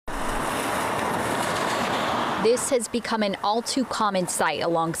This has become an all too common sight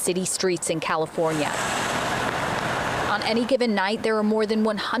along city streets in California. On any given night, there are more than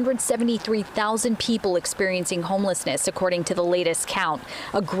 173,000 people experiencing homelessness, according to the latest count,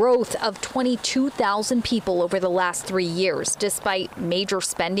 a growth of 22,000 people over the last 3 years, despite major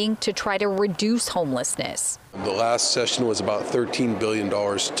spending to try to reduce homelessness. The last session was about $13 billion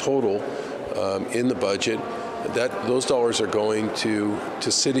total in the budget. Those dollars are going to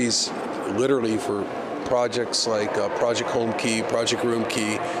cities literally for projects like Project Home Key, Project Room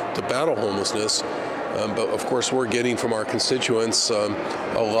Key to battle homelessness. But of course, we're getting from our constituents a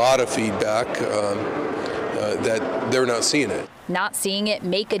lot of feedback that they're not seeing it. Not seeing it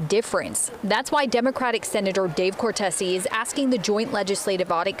make a difference. That's why Democratic Senator Dave Cortese is asking the Joint Legislative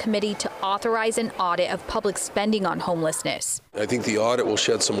Audit Committee to authorize an audit of public spending on homelessness. I think the audit will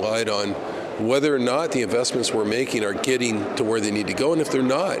shed some light on whether or not the investments we're making are getting to where they need to go. And if they're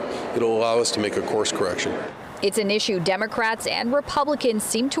not, it'll allow us to make a course correction. It's an issue Democrats and Republicans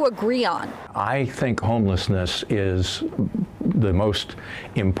seem to agree on. I think homelessness is the most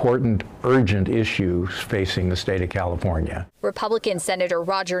important, urgent issue facing the state of California. Republican Senator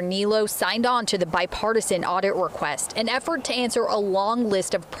Roger Nilo signed on to the bipartisan audit request, an effort to answer a long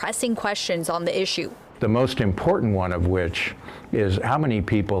list of pressing questions on the issue. The most important one of which is how many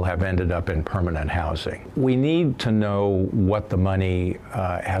people have ended up in permanent housing. We need to know what the money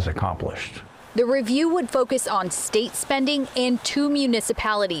has accomplished. The review would focus on state spending and 2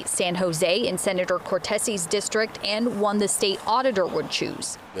 municipalities, San Jose in Senator Cortese's district, and one the state auditor would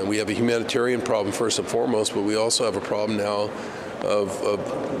choose. And we have a humanitarian problem first and foremost, but we also have a problem now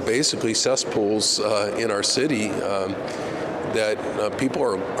of basically cesspools in our city that people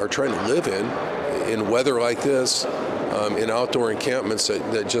are trying to live in weather like this, in outdoor encampments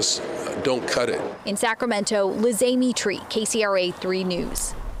that just don't cut it. In Sacramento, Lizzie Mitri, KCRA 3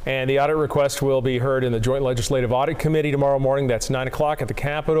 News. And the audit request will be heard in the Joint Legislative Audit Committee tomorrow morning. That's 9 o'clock at the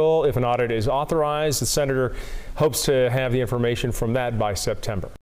Capitol. If an audit is authorized, the senator hopes to have the information from that by September.